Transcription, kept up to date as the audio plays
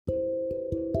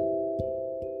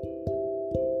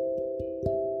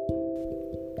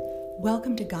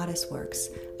Welcome to Goddess Works,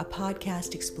 a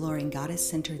podcast exploring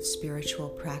goddess-centered spiritual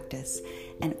practice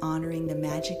and honoring the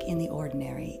magic in the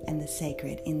ordinary and the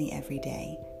sacred in the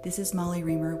everyday. This is Molly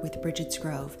Reamer with Bridget's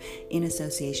Grove in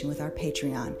association with our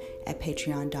Patreon at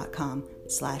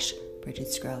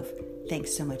patreon.com/Bridget's Grove.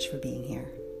 Thanks so much for being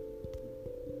here.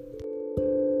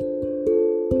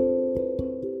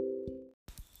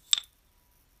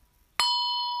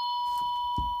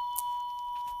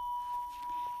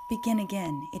 Begin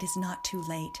again. It is not too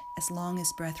late, as long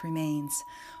as breath remains.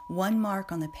 One mark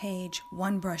on the page,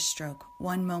 one brush stroke,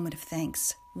 one moment of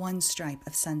thanks, one stripe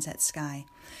of sunset sky.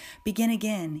 Begin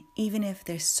again, even if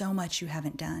there's so much you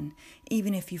haven't done,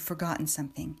 even if you've forgotten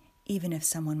something, even if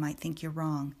someone might think you're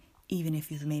wrong, even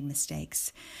if you've made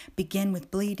mistakes. Begin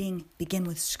with bleeding, begin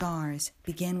with scars,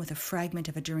 begin with a fragment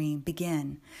of a dream,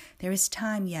 begin. There is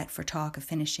time yet for talk of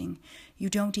finishing. You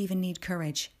don't even need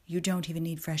courage. You don't even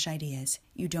need fresh ideas.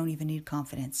 You don't even need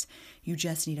confidence. You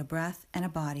just need a breath and a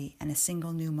body and a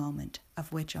single new moment,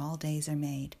 of which all days are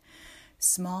made.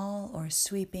 Small or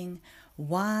sweeping,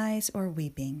 wise or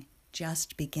weeping,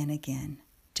 just begin again.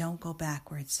 Don't go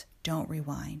backwards. Don't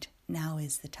rewind. Now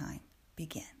is the time.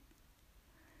 Begin.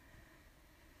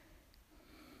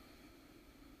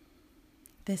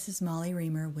 This is Molly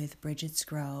Reamer with Bridget's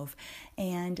Grove,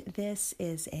 and this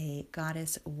is a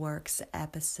Goddess Works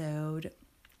episode,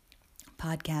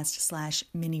 podcast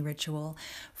 / mini ritual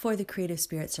for the Creative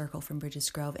Spirit Circle from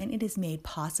Bridget's Grove, and it is made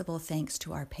possible thanks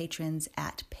to our patrons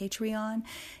at Patreon.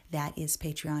 That is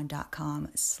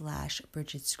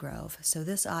patreon.com/Bridget's Grove. So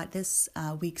this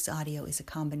week's audio is a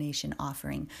combination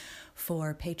offering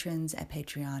for patrons at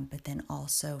Patreon, but then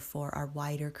also for our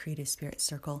wider Creative Spirit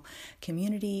Circle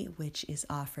community, which is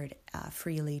offered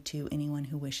freely to anyone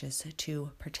who wishes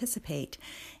to participate.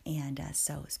 And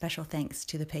so special thanks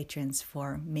to the patrons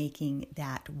for making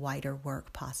that wider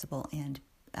work possible and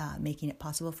making it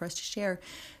possible for us to share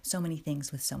so many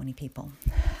things with so many people,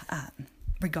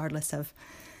 regardless of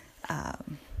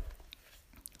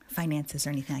finances or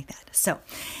anything like that. So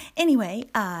anyway,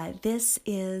 this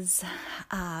is,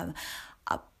 I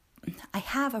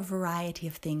have a variety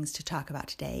of things to talk about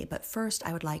today, but first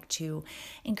I would like to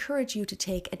encourage you to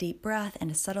take a deep breath and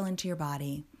to settle into your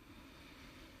body.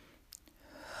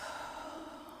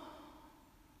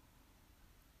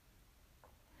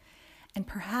 And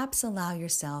perhaps allow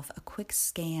yourself a quick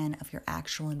scan of your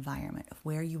actual environment, of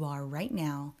where you are right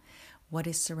now, what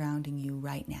is surrounding you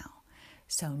right now.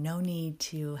 So no need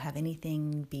to have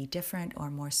anything be different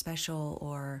or more special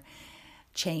or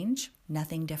change.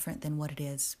 Nothing different than what it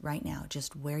is right now.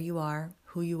 Just where you are,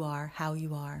 how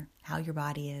your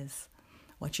body is,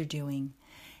 what you're doing.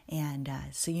 And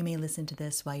so you may listen to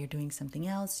this while you're doing something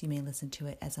else. You may listen to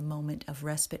it as a moment of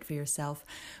respite for yourself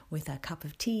with a cup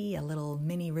of tea, a little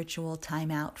mini ritual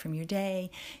time out from your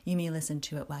day. You may listen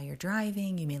to it while you're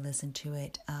driving. You may listen to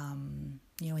it in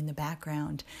the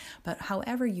background. But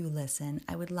however you listen,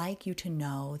 I would like you to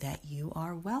know that you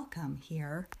are welcome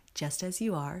here just as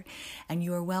you are, and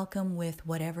you are welcome with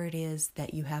whatever it is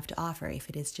that you have to offer. If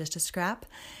it is just a scrap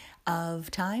of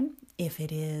time, if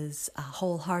it is a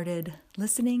wholehearted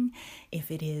listening, if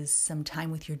it is some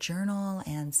time with your journal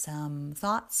and some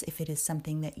thoughts, if it is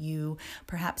something that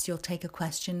perhaps you'll take a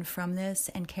question from this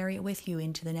and carry it with you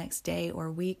into the next day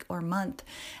or week or month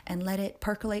and let it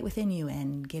percolate within you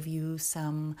and give you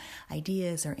some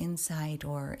ideas or insight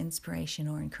or inspiration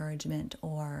or encouragement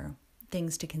or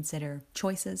things to consider,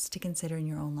 choices to consider in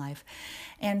your own life.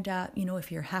 And,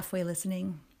 if you're halfway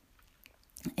listening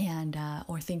and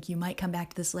or think you might come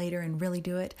back to this later and really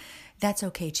do it, that's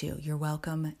okay too. You're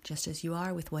welcome just as you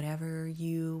are with whatever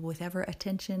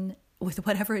attention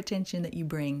that you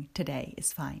bring today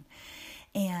is fine.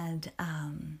 And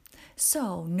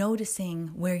so noticing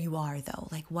where you are though,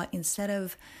 I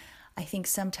think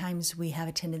sometimes we have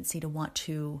a tendency to want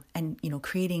to, and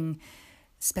creating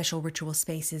special ritual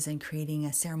spaces and creating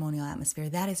a ceremonial atmosphere,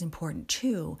 that is important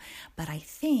too. But I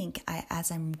think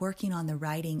as I'm working on the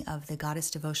writing of the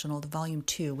Goddess Devotional, the Volume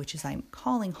 2, which is I'm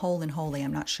calling Whole and Holy.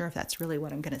 I'm not sure if that's really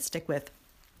what I'm going to stick with,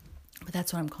 but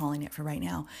that's what I'm calling it for right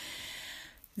now.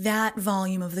 That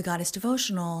volume of the Goddess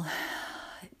Devotional,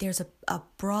 there's a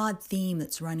broad theme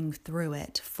that's running through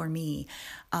it for me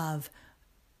of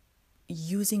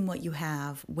using what you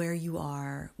have, where you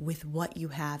are, with what you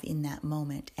have in that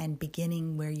moment, and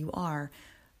beginning where you are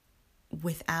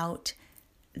without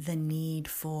the need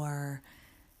for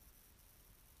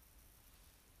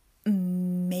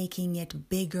making it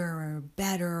bigger or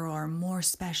better or more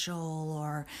special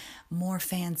or more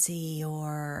fancy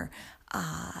or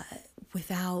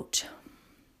without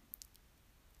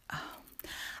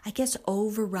I guess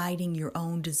overriding your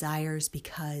own desires,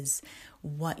 because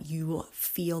what you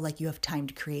feel like you have time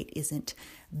to create isn't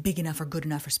big enough or good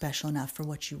enough or special enough for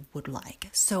what you would like.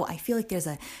 So I feel like there's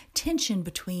a tension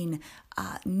between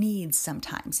needs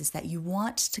sometimes, is that you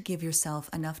want to give yourself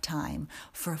enough time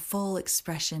for a full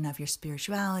expression of your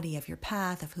spirituality, of your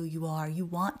path, of who you are. You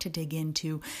want to dig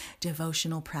into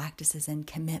devotional practices and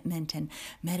commitment and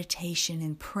meditation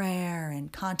and prayer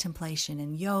and contemplation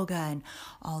and yoga and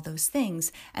all those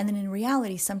things. And then in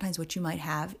reality, sometimes what you might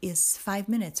have is 5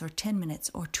 minutes or 10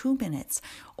 minutes or 2 minutes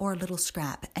or a little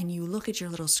scrap. And you look at your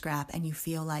little scrap and you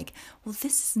feel like, well,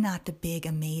 this is not the big,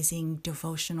 amazing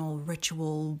devotional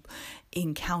ritual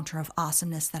encounter of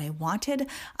awesomeness that I wanted.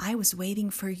 I was waiting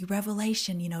for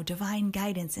revelation, divine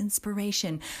guidance,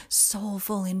 inspiration,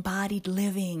 soulful, embodied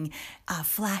living,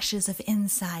 flashes of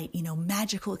insight,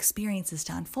 magical experiences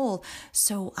to unfold.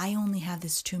 So I only have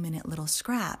this 2-minute little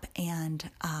scrap, and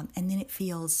then it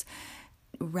feels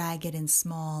ragged and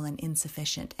small and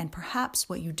insufficient. And perhaps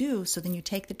what you do, so then you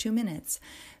take the 2 minutes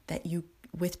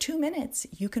with 2 minutes,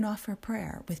 you can offer a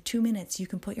prayer. With 2 minutes, you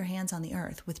can put your hands on the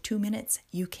earth. With 2 minutes,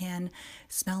 you can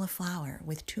smell a flower.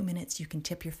 With 2 minutes, you can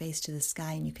tip your face to the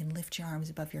sky and you can lift your arms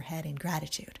above your head in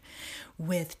gratitude.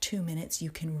 With 2 minutes, you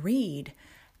can read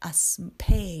a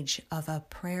page of a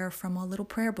prayer from a little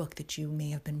prayer book that you may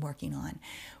have been working on.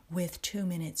 With 2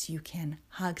 minutes, you can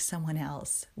hug someone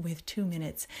else. With 2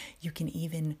 minutes, you can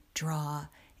even draw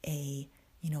a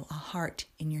heart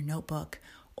in your notebook,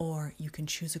 or you can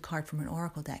choose a card from an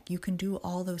oracle deck. You can do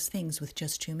all those things with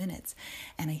just 2 minutes.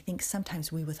 And I think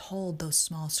sometimes we withhold those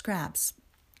small scraps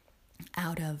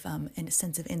out of a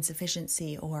sense of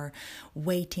insufficiency or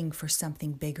waiting for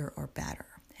something bigger or better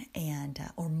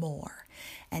or more.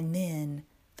 And then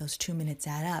those 2 minutes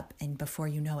add up, and before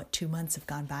you know it, 2 months have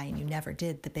gone by and you never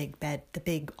did the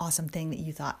big awesome thing that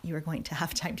you thought you were going to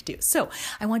have time to do. So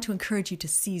I want to encourage you to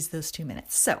seize those 2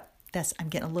 minutes. So I'm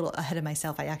getting a little ahead of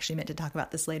myself. I actually meant to talk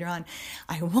about this later on.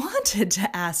 I wanted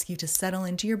to ask you to settle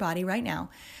into your body right now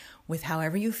with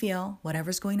however you feel,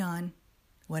 whatever's going on,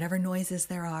 whatever noises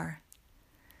there are,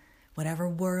 whatever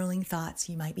whirling thoughts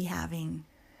you might be having,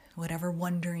 whatever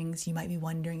wonderings you might be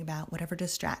wondering about, whatever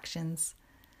distractions.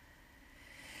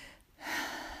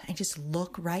 And just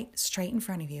look right straight in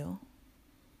front of you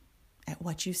at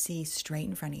what you see straight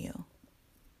in front of you.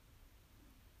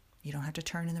 You don't have to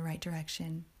turn in the right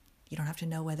direction. You don't have to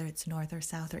know whether it's north or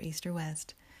south or east or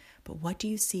west. But what do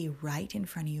you see right in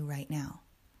front of you right now?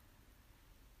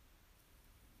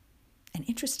 And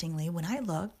interestingly, when I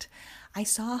looked, I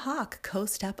saw a hawk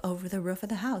coast up over the roof of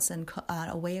the house and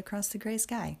away across the gray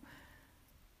sky.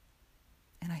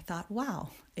 And I thought,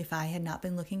 wow, if I had not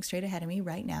been looking straight ahead of me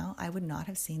right now, I would not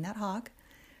have seen that hawk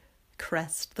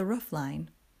crest the roof line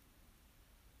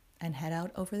and head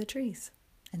out over the trees.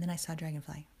 And then I saw a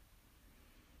dragonfly.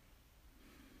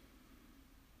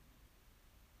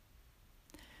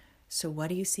 So what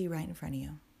do you see right in front of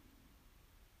you?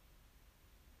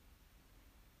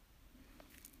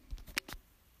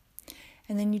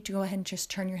 And then you go ahead and just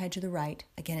turn your head to the right.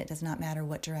 Again, it does not matter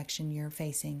what direction you're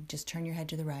facing. Just turn your head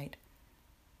to the right.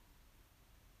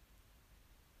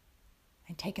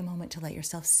 And take a moment to let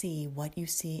yourself see what you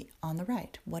see on the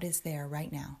right. What is there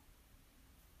right now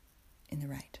in the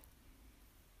right?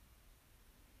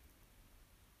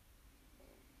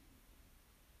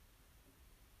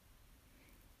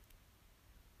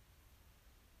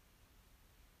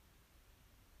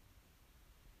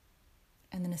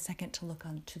 And then a second to look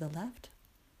on to the left.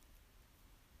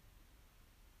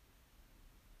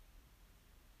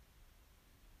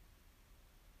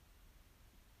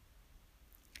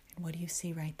 And what do you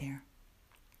see right there?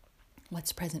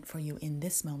 What's present for you in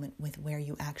this moment with where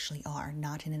you actually are,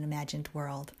 not in an imagined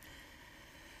world,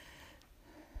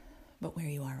 but where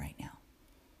you are right now?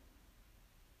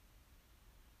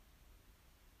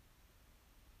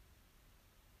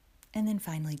 And then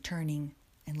finally turning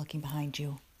and looking behind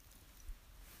you.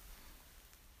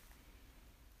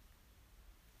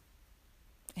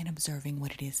 And observing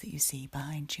what it is that you see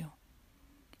behind you,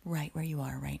 right where you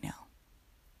are right now.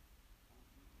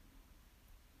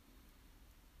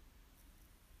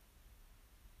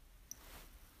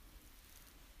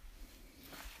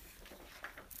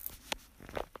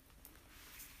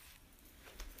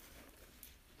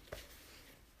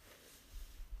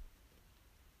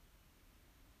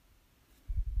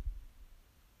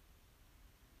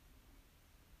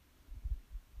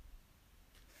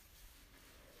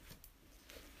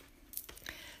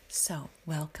 So,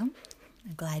 welcome.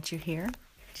 I'm glad you're here,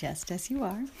 just as you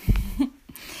are.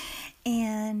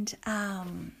 And,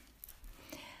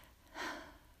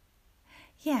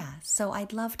 Yeah, so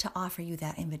I'd love to offer you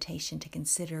that invitation to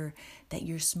consider that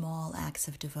your small acts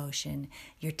of devotion,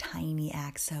 your tiny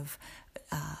acts of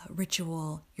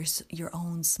ritual, your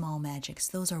own small magics,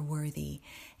 those are worthy,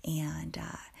 and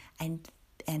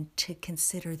and to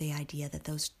consider the idea that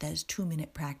those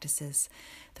 2-minute practices,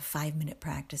 the 5-minute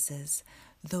practices,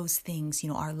 those things,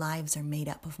 our lives are made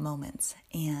up of moments,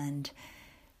 and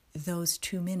those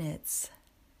 2 minutes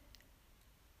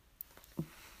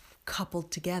coupled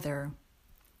together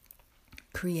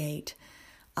create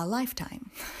a lifetime.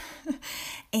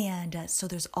 And so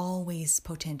there's always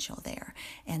potential there.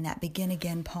 And that Begin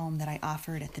Again poem that I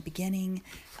offered at the beginning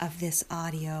of this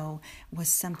audio was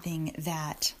something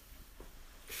that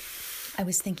I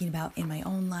was thinking about in my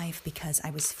own life, because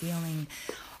I was feeling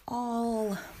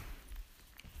out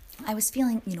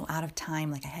of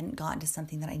time, like I hadn't gotten to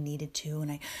something that I needed to, and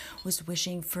I was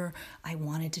I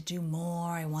wanted to do more,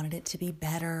 I wanted it to be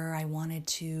better, I wanted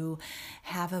to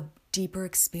have a deeper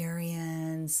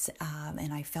experience,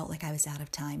 and I felt like I was out of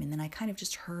time. And then I kind of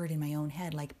just heard in my own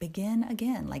head, like, begin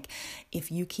again. Like, if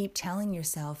you keep telling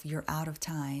yourself you're out of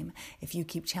time, if you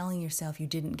keep telling yourself you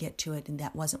didn't get to it and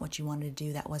that wasn't what you wanted to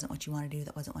do, that wasn't what you wanted to do,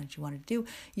 that wasn't what you wanted to do,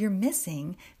 you're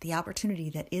missing the opportunity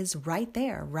that is right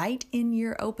there, right in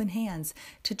your open hands,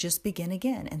 to just begin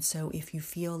again. And so if you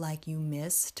feel like you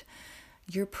missed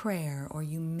your prayer, or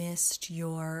you missed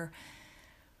your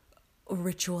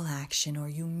ritual action, or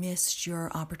you missed your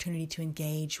opportunity to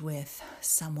engage with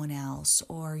someone else,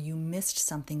 or you missed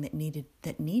something that needed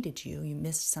you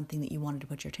missed something that you wanted to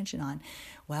put your attention on,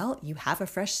 well, you have a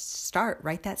fresh start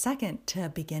right that second to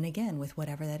begin again with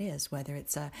whatever that is, whether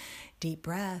it's a deep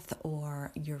breath,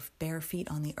 or your bare feet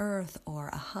on the earth, or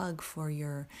a hug for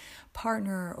your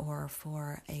partner, or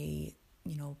for a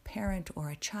parent or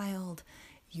a child.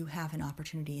 You have an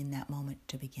opportunity in that moment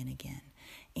to begin again.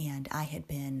 And I had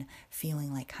been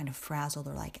feeling like kind of frazzled,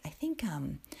 or like, I think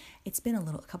it's been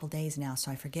a couple days now,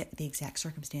 so I forget the exact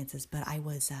circumstances, but I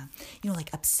was,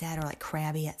 like upset or like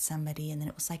crabby at somebody. And then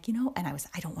it was like, and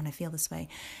I don't want to feel this way.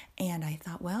 And I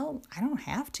thought, well, I don't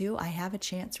have to. I have a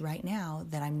chance right now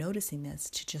that I'm noticing this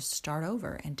to just start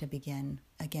over and to begin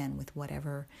again with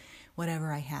whatever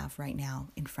I have right now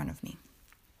in front of me.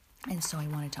 And so I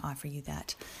wanted to offer you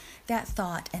that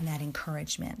thought and that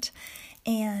encouragement.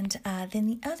 And then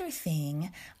the other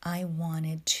thing I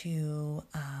wanted to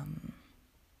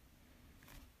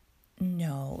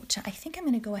note, I think I'm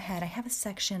going to go ahead. I have a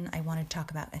section I want to talk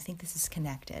about. I think this is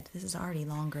connected. This is already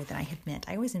longer than I had meant.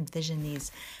 I always envision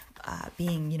these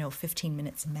being, 15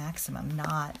 minutes maximum,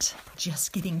 not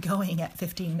just getting going at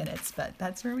 15 minutes, but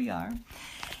that's where we are.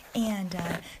 And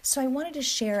so I wanted to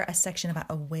share a section about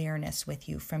awareness with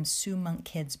you from Sue Monk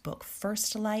Kidd's book,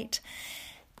 First Light.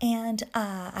 And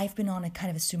I've been on a kind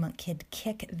of a Sue Monk Kidd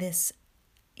kick this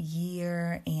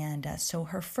year. And so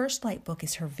her First Light book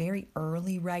is her very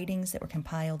early writings that were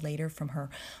compiled later from her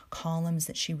columns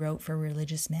that she wrote for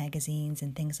religious magazines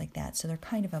and things like that. So they're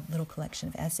kind of a little collection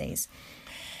of essays.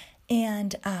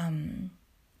 And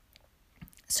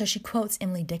so she quotes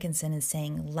Emily Dickinson as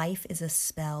saying, "Life is a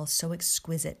spell so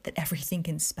exquisite that everything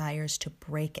conspires to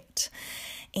break it."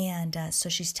 And so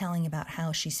she's telling about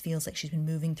how she feels like she's been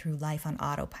moving through life on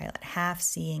autopilot, half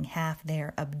seeing, half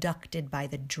there, abducted by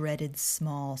the dreaded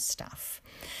small stuff.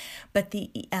 But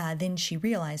then she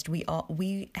realized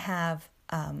we have...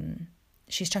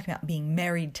 She's talking about being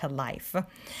married to life,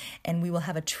 and we will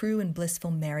have a true and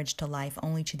blissful marriage to life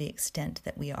only to the extent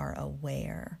that we are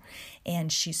aware.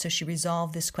 And she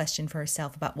resolved this question for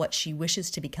herself about what she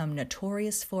wishes to become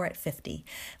notorious for at 50.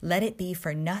 Let it be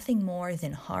for nothing more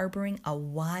than harboring a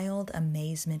wild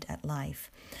amazement at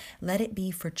life. Let it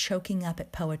be for choking up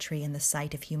at poetry in the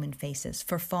sight of human faces,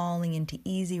 for falling into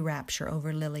easy rapture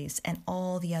over lilies and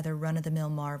all the other run-of-the-mill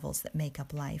marvels that make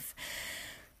up life.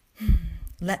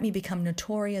 Let me become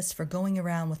notorious for going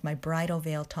around with my bridal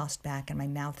veil tossed back and my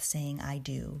mouth saying I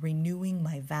do, renewing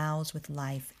my vows with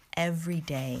life every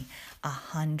day,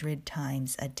 100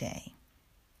 times a day.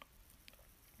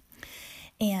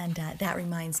 And that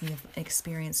reminds me of an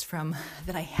experience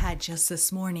that I had just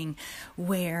this morning,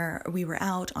 where we were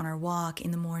out on our walk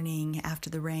in the morning after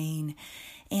the rain,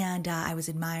 and I was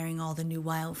admiring all the new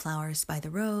wildflowers by the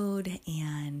road,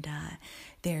 and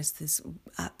there's this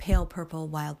pale purple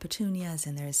wild petunias,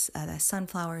 and there's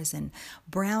sunflowers and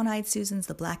brown-eyed Susans.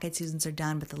 The black-eyed Susans are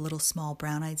done, but the little small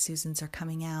brown-eyed Susans are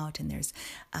coming out, and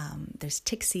there's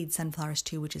tick-seed sunflowers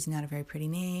too, which is not a very pretty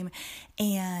name,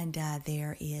 and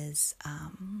there is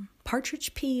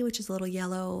partridge pea, which is a little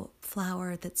yellow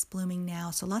flower that's blooming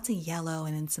now. So lots of yellow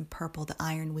and then some purple. The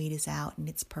ironweed is out and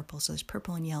it's purple. So there's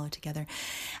purple and yellow together.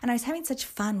 And I was having such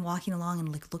fun walking along and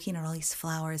looking at all these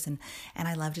flowers. And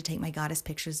I love to take my goddess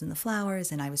pictures in the flowers,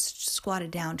 and I was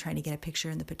squatted down trying to get a picture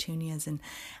in the petunias, and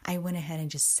I went ahead and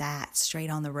just sat straight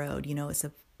on the road.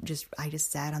 I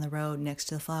just sat on the road next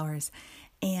to the flowers,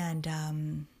 and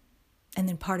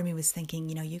then part of me was thinking,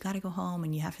 you got to go home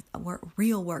and you have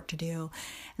real work to do.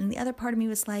 And the other part of me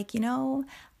was like,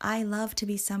 I love to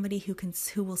be somebody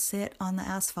who will sit on the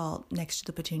asphalt next to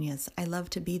the petunias. I love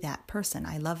to be that person.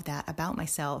 I love that about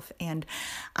myself. And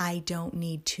I don't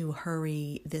need to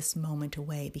hurry this moment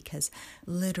away, because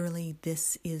literally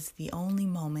this is the only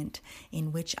moment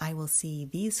in which I will see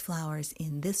these flowers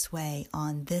in this way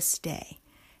on this day.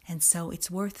 And so it's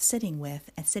worth sitting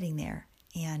there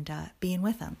and being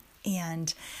with them.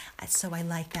 And so I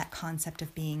like that concept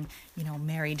of being,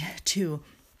 married to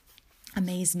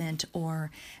amazement, or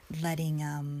letting,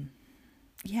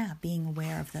 being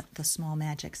aware of the small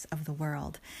magics of the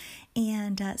world.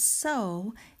 And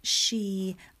so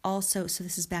she also, so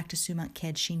this is back to Sue Monk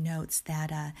Kidd, she notes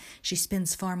that she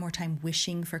spends far more time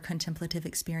wishing for contemplative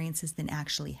experiences than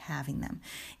actually having them.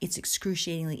 It's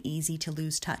excruciatingly easy to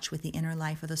lose touch with the inner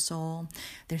life of the soul.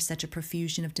 There's such a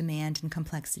profusion of demand and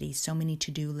complexity, so many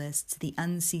to-do lists, the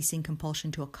unceasing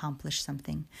compulsion to accomplish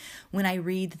something. When I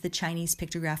read that the Chinese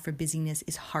pictograph for busyness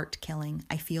is heart-killing,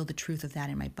 I feel the truth of that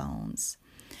in my bones.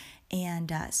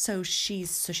 And so she's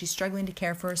struggling to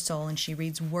care for her soul, and she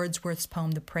reads Wordsworth's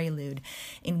poem, The Prelude,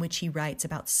 in which he writes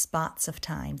about spots of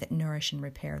time that nourish and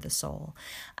repair the soul.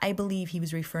 I believe he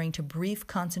was referring to brief,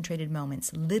 concentrated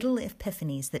moments, little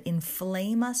epiphanies that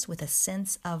inflame us with a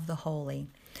sense of the holy.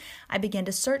 I began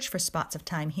to search for spots of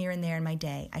time here and there in my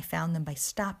day. I found them by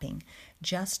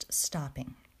just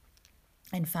stopping,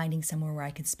 and finding somewhere where I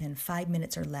could spend 5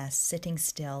 minutes or less sitting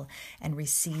still and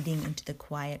receding into the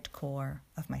quiet core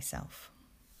of myself.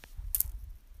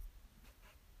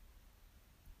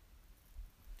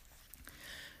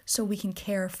 So we can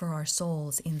care for our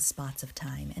souls in spots of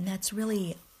time. And that's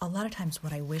really a lot of times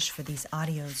what I wish for these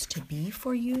audios to be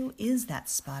for you, is that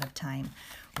spot of time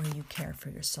where you care for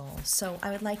your soul. So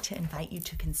I would like to invite you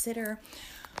to consider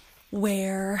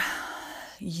where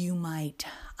you might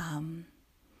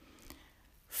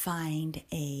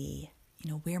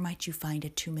where might you find a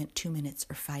 2 minutes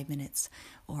or 5 minutes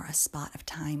or a spot of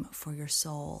time for your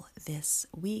soul this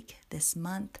week, this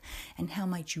month, and how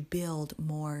might you build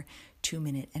more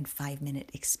 2-minute and 5-minute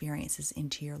experiences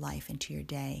into your life, into your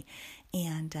day,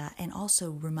 and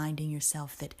also reminding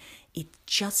yourself that it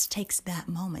just takes that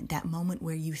moment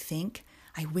where you think,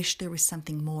 I wish there was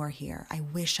something more here. I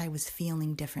wish I was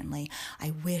feeling differently.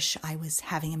 I wish I was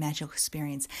having a magical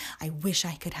experience. I wish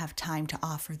I could have time to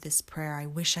offer this prayer. I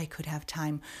wish I could have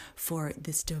time for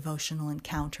this devotional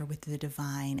encounter with the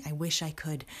divine. I wish I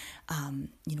could,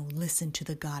 listen to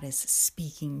the goddess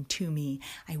speaking to me.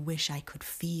 I wish I could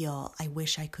feel. I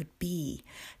wish I could be.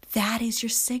 That is your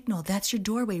signal. That's your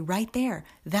doorway right there.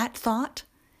 That thought,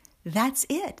 that's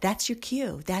it. That's your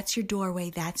cue. That's your doorway.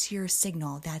 That's your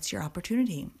signal. That's your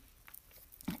opportunity.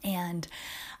 And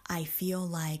I feel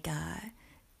like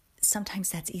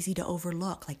sometimes that's easy to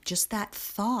overlook. Like just that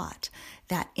thought,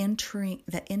 the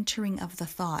entering of the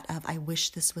thought of, I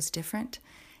wish this was different.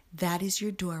 That is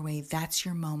your doorway. That's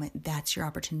your moment. That's your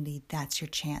opportunity. That's your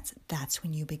chance. That's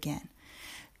when you begin.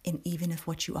 And even if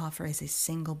what you offer is a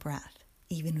single breath,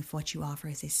 even if what you offer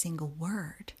is a single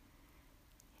word,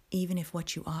 even if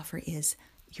what you offer is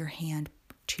your hand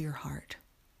to your heart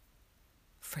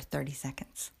for 30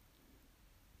 seconds.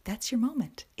 That's your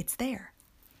moment. It's there.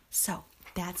 So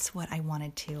that's what I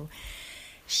wanted to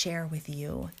share with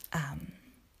you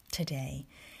today.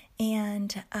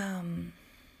 And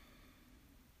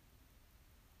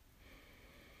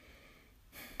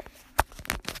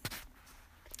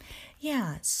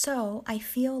so I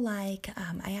feel like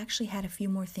I actually had a few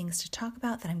more things to talk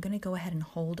about that I'm going to go ahead and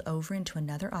hold over into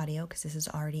another audio, because this is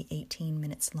already 18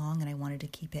 minutes long and I wanted to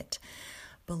keep it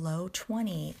below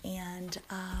 20. And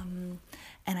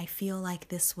I feel like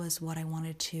this was what I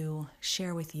wanted to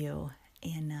share with you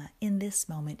in this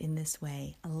moment, in this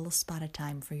way, a little spot of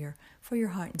time for your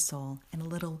heart and soul, and a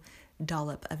little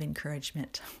dollop of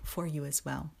encouragement for you as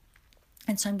well.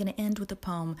 And so I'm going to end with a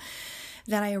poem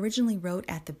that I originally wrote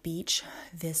at the beach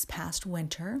this past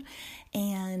winter.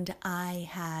 And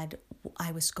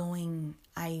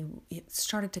it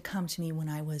started to come to me when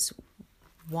I was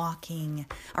walking,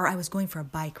 or I was going for a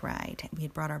bike ride. We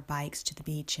had brought our bikes to the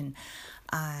beach, and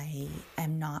I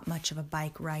am not much of a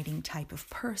bike riding type of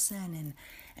person.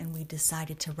 And we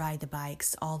decided to ride the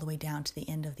bikes all the way down to the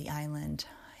end of the island.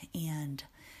 And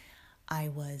I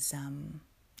was,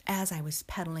 as I was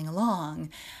pedaling along,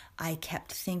 I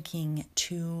kept thinking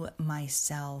to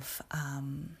myself,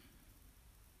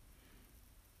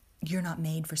 you're not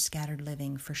made for scattered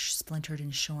living, for splintered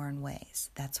and shorn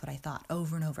ways. That's what I thought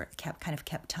over and over. It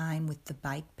kept time with the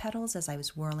bike pedals as I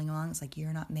was whirling along. It's like,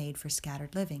 you're not made for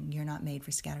scattered living. You're not made for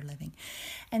scattered living.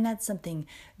 And that's something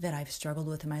that I've struggled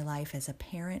with in my life as a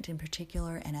parent in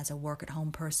particular, and as a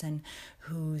work-at-home person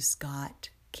who's got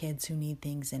kids who need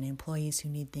things, and employees who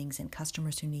need things, and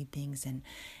customers who need things, and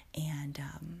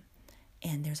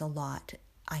there's a lot.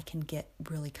 I can get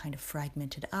really kind of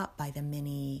fragmented up by the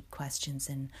many questions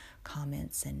and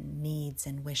comments and needs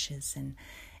and wishes and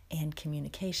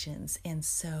communications. And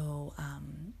so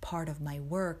part of my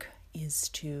work is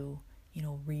to,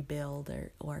 rebuild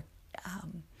or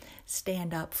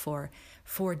stand up for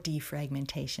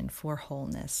defragmentation, for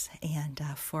wholeness, and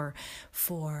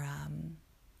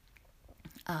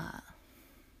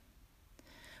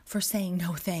for saying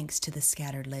no thanks to the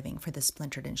scattered living, for the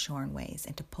splintered and shorn ways,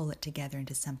 and to pull it together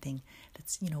into something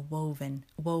that's, woven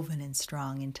and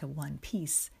strong into one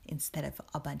piece instead of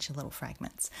a bunch of little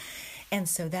fragments. And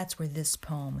so that's where this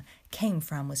poem came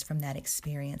from, was from that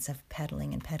experience of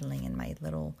pedaling, and my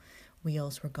little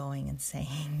wheels were going and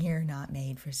saying, you're not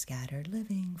made for scattered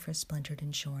living, for splintered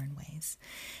and shorn ways.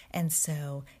 And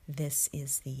so this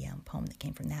is the poem that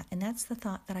came from that. And that's the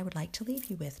thought that I would like to leave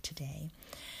you with today.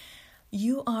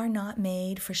 You are not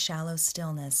made for shallow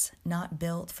stillness, not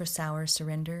built for sour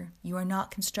surrender. You are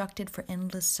not constructed for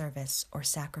endless service or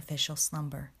sacrificial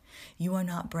slumber. You are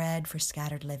not bred for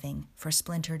scattered living, for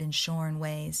splintered and shorn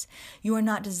ways. You are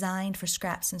not designed for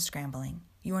scraps and scrambling.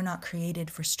 You are not created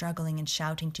for struggling and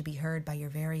shouting to be heard by your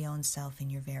very own self in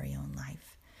your very own life.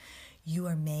 You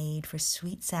are made for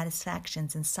sweet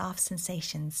satisfactions and soft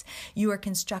sensations. You are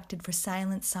constructed for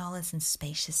silent solace and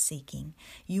spacious seeking.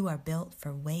 You are built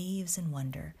for waves and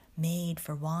wonder, made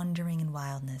for wandering and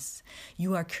wildness.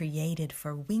 You are created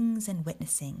for wings and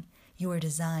witnessing. You are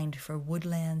designed for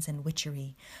woodlands and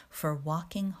witchery, for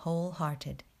walking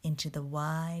wholehearted into the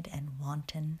wide and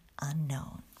wanton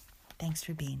unknown. Thanks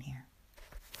for being here.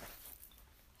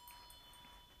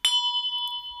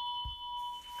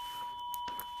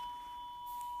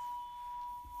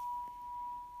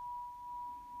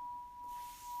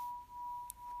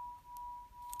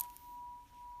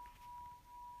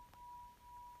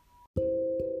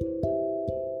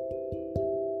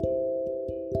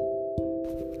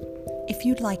 If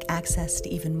you'd like access to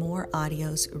even more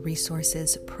audios,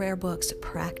 resources, prayer books,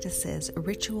 practices,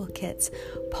 ritual kits,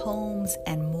 poems,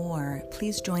 and more,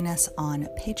 please join us on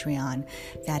Patreon.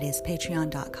 That is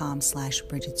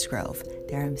patreon.com/BridgetSgrove.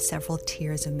 There are several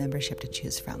tiers of membership to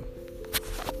choose from.